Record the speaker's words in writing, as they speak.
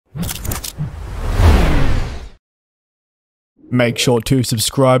Make sure to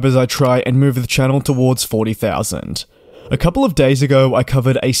subscribe as I try and move the channel towards 40,000. A couple of days ago, I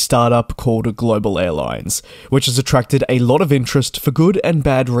covered a startup called Global Airlines, which has attracted a lot of interest for good and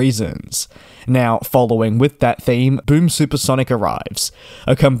bad reasons. Now, following with that theme, Boom Supersonic arrives,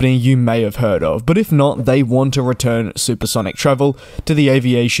 a company you may have heard of, but if not, they want to return supersonic travel to the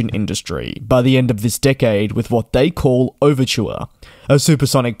aviation industry by the end of this decade with what they call Overture, a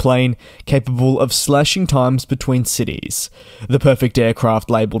supersonic plane capable of slashing times between cities. The perfect aircraft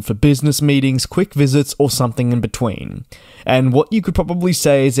labelled for business meetings, quick visits, or something in between. And what you could probably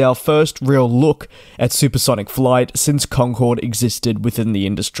say is our first real look at supersonic flight since Concorde existed within the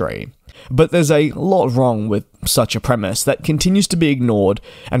industry. But there's a lot wrong with such a premise that continues to be ignored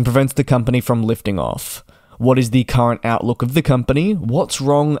and prevents the company from lifting off. What is the current outlook of the company? What's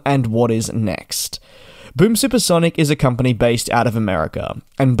wrong? And what is next? Boom Supersonic is a company based out of America,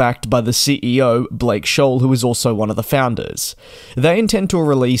 and backed by the CEO, Blake Scholl, who is also one of the founders. They intend to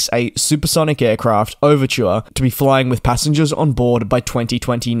release a supersonic aircraft, Overture, to be flying with passengers on board by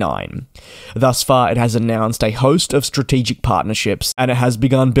 2029. Thus far, it has announced a host of strategic partnerships, and it has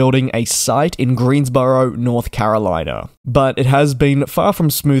begun building a site in Greensboro, North Carolina. But it has been far from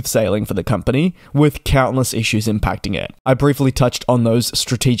smooth sailing for the company, with countless issues impacting it. I briefly touched on those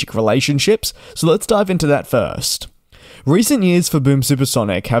strategic relationships, so let's dive into that first. Recent years for Boom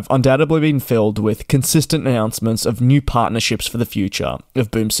Supersonic have undoubtedly been filled with consistent announcements of new partnerships for the future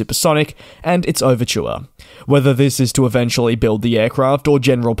of Boom Supersonic and its Overture, whether this is to eventually build the aircraft or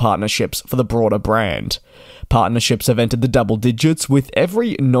general partnerships for the broader brand. Partnerships have entered the double digits with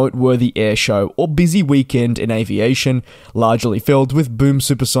every noteworthy air show or busy weekend in aviation, largely filled with Boom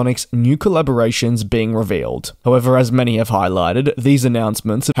Supersonic's new collaborations being revealed. However, as many have highlighted, these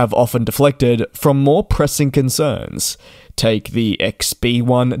announcements have often deflected from more pressing concerns. Take the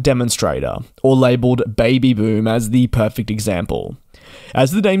XB-1 demonstrator, or labelled Baby Boom as the perfect example.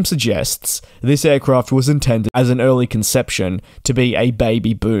 As the name suggests, this aircraft was intended as an early conception to be a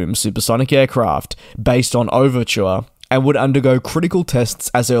Baby Boom supersonic aircraft based on Overture, and would undergo critical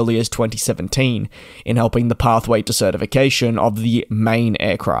tests as early as 2017 in helping the pathway to certification of the main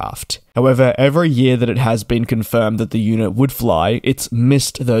aircraft. However, every year that it has been confirmed that the unit would fly, it's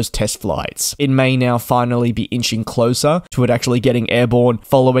missed those test flights. It may now finally be inching closer to it actually getting airborne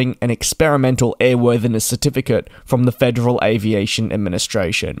following an experimental airworthiness certificate from the Federal Aviation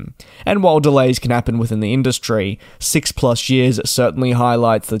Administration. And while delays can happen within the industry, 6+ years certainly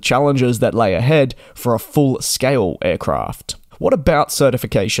highlights the challenges that lay ahead for a full-scale aircraft. What about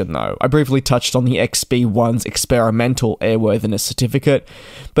certification though? I briefly touched on the XB-1's experimental airworthiness certificate,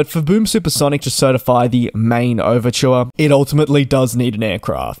 but for Boom Supersonic to certify the main Overture, it ultimately does need an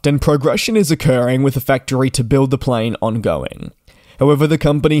aircraft, and progression is occurring with the factory to build the plane ongoing. However, the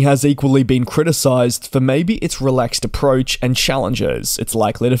company has equally been criticised for maybe its relaxed approach and challenges it's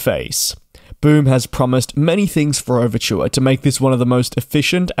likely to face. Boom has promised many things for Overture to make this one of the most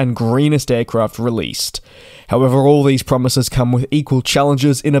efficient and greenest aircraft released. However, all these promises come with equal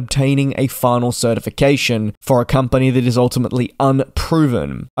challenges in obtaining a final certification for a company that is ultimately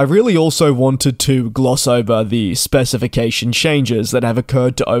unproven. I really also wanted to gloss over the specification changes that have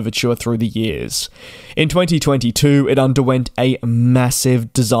occurred to Overture through the years. In 2022, it underwent a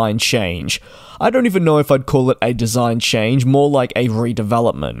massive design change. I don't even know if I'd call it a design change, more like a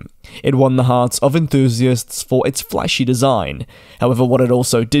redevelopment. It won the hearts of enthusiasts for its flashy design. However, what it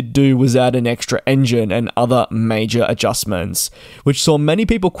also did do was add an extra engine and other major adjustments, which saw many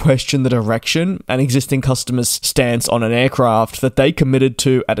people question the direction and existing customers' stance on an aircraft that they committed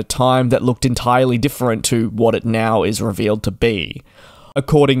to at a time that looked entirely different to what it now is revealed to be.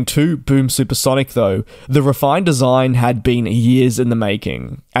 According to Boom Supersonic though, the refined design had been years in the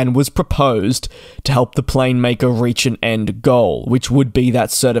making, and was proposed to help the plane maker reach an end goal, which would be that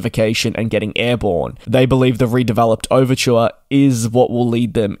certification and getting airborne. They believe the redeveloped Overture is what will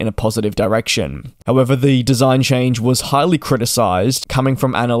lead them in a positive direction. However, the design change was highly criticized, coming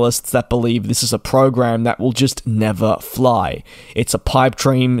from analysts that believe this is a program that will just never fly. It's a pipe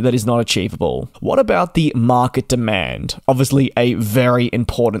dream that is not achievable. What about the market demand? Obviously a very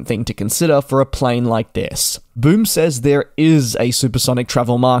important thing to consider for a plane like this. Boom says there is a supersonic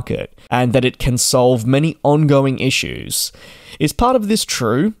travel market, and that it can solve many ongoing issues. Is part of this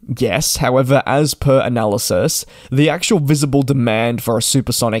true? Yes, however, as per analysis, the actual visible demand for a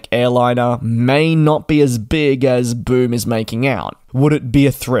supersonic airliner may not be as big as Boom is making out. Would it be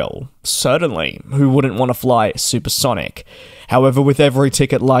a thrill? Certainly. Who wouldn't want to fly supersonic? However, with every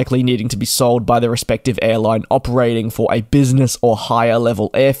ticket likely needing to be sold by the respective airline operating for a business or higher level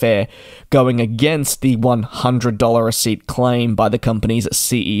airfare, going against the $100 a seat claim by the company's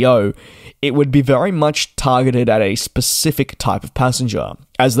CEO, it would be very much targeted at a specific type of passenger,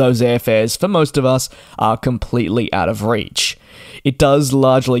 as those airfares for most of us are completely out of reach. It does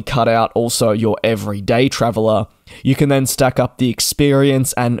largely cut out also your everyday traveller. You can then stack up the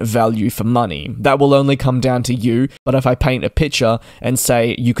experience and value for money. That will only come down to you, but if I paint a picture and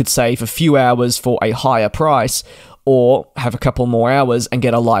say you could save a few hours for a higher price, or have a couple more hours and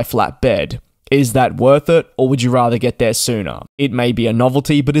get a lie-flat bed, is that worth it, or would you rather get there sooner? It may be a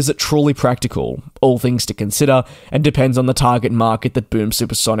novelty, but is it truly practical? All things to consider, and depends on the target market that Boom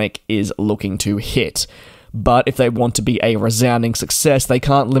Supersonic is looking to hit. But if they want to be a resounding success, they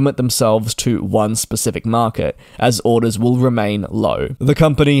can't limit themselves to one specific market, as orders will remain low. The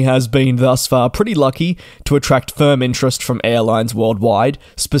company has been thus far pretty lucky to attract firm interest from airlines worldwide,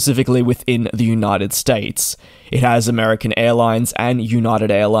 specifically within the United States. It has American Airlines and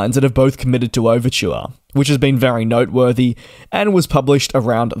United Airlines that have both committed to Overture, which has been very noteworthy and was published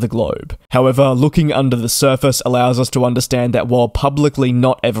around the globe. However, looking under the surface allows us to understand that while publicly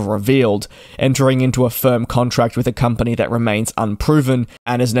not ever revealed, entering into a firm contract with a company that remains unproven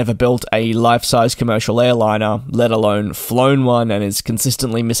and has never built a life-size commercial airliner, let alone flown one, and is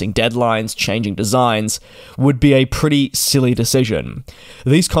consistently missing deadlines, changing designs, would be a pretty silly decision.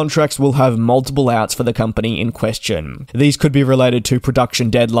 These contracts will have multiple outs for the company in question. These could be related to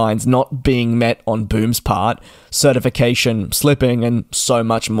production deadlines not being met on Boom's part, certification slipping, and so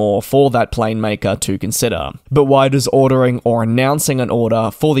much more for that plane maker to consider. But why does ordering or announcing an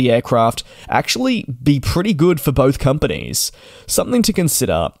order for the aircraft actually be pretty good for both companies? Something to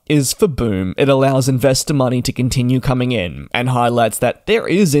consider is for Boom, it allows investor money to continue coming in and highlights that there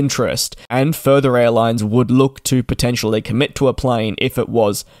is interest, and further airlines would look to potentially commit to a plane if it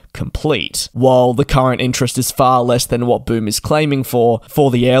was complete. While the current interest is far less than what Boom is claiming for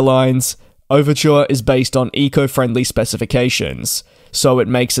the airlines, Overture is based on eco-friendly specifications, so it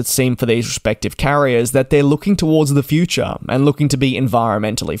makes it seem for these respective carriers that they're looking towards the future and looking to be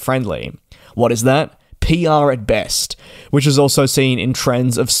environmentally friendly. What is that? PR at best, which is also seen in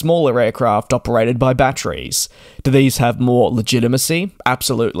trends of smaller aircraft operated by batteries. Do these have more legitimacy?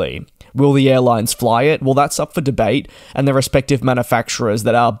 Absolutely. Will the airlines fly it? Well, that's up for debate, and the respective manufacturers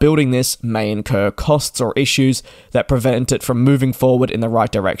that are building this may incur costs or issues that prevent it from moving forward in the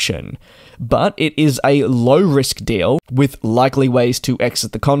right direction. But it is a low-risk deal, with likely ways to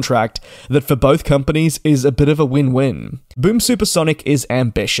exit the contract, that for both companies is a bit of a win-win. Boom Supersonic is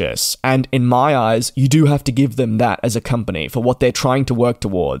ambitious, and in my eyes, you do have to give them that as a company for what they're trying to work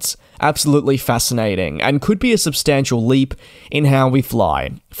towards. Absolutely fascinating, and could be a substantial leap in how we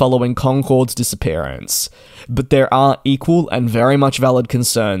fly, following Concorde's disappearance. But there are equal and very much valid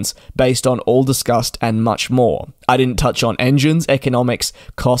concerns based on all discussed and much more. I didn't touch on engines, economics,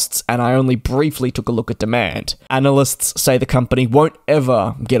 costs, and I only briefly took a look at demand. Analysts say the company won't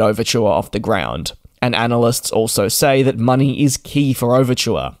ever get Overture off the ground. And analysts also say that money is key for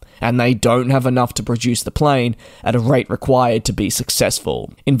Overture, and they don't have enough to produce the plane at a rate required to be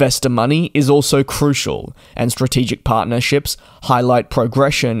successful. Investor money is also crucial, and strategic partnerships highlight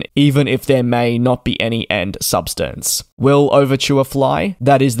progression even if there may not be any end substance. Will Overture fly?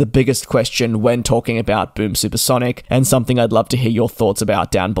 That is the biggest question when talking about Boom Supersonic, and something I'd love to hear your thoughts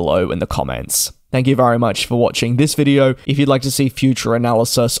about down below in the comments. Thank you very much for watching this video. If you'd like to see future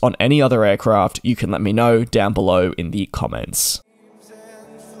analysis on any other aircraft, you can let me know down below in the comments.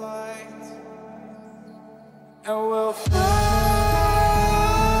 And we'll fly.